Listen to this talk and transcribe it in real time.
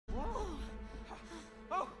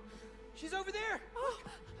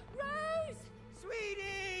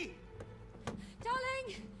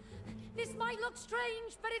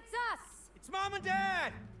strange, but it's us. It's Mom and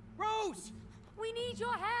Dad! Rose! We need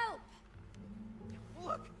your help.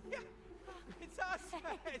 Look! Yeah! It's us!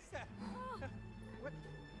 What?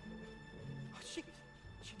 Oh, she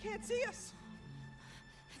can't see us!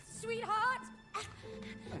 Sweetheart,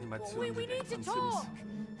 Animation we need to van talk.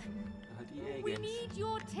 Sims. Halt EA We games. need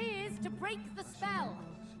your tears to break the spell.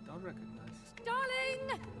 She don't recognize.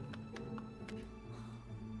 Darling!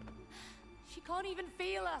 She can't even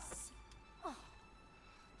feel us.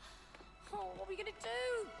 Oh, what are we gonna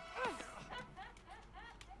do?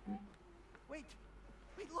 Wait,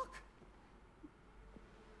 look!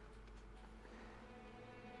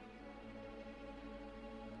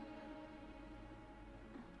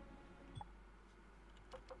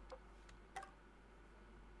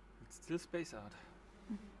 It's still space art.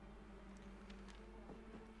 Did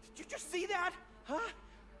you just see that? Huh?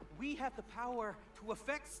 We have the power to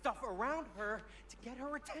affect stuff around her to get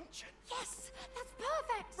her attention. Yes, that's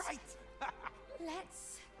perfect. Right!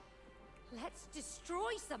 Let's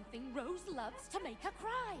destroy something Rose loves to make her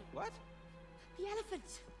cry. What? The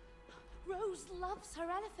elephant. Rose loves her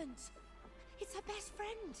elephant. It's her best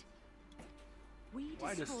friend. We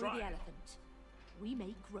Why destroy destroy? the elephant. We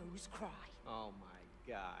make Rose cry. Oh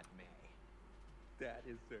my God, May. That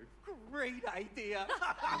is a great idea.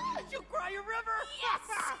 You'll cry a river.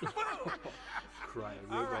 Yes! Boom! Cry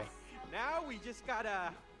a All river. right. Now we just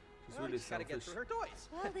gotta. She's Well, really just gotta get selfish. through her toys.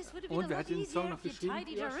 Well, this would have been Und a wer lot hat den Song easier noch if you geschrieben?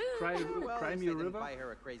 tidied her room. Cry, Well, Cry at Me least a they didn't River? buy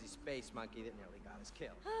her a crazy space monkey that nearly got us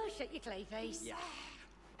killed. Oh, shut your clay face. Yeah.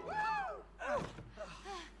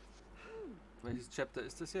 Welches Chapter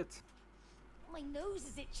ist das jetzt? My nose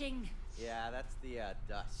is itching. Yeah, that's the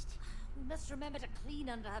dust. We must remember to clean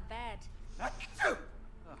under her bed.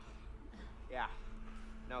 Yeah,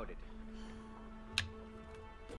 noted.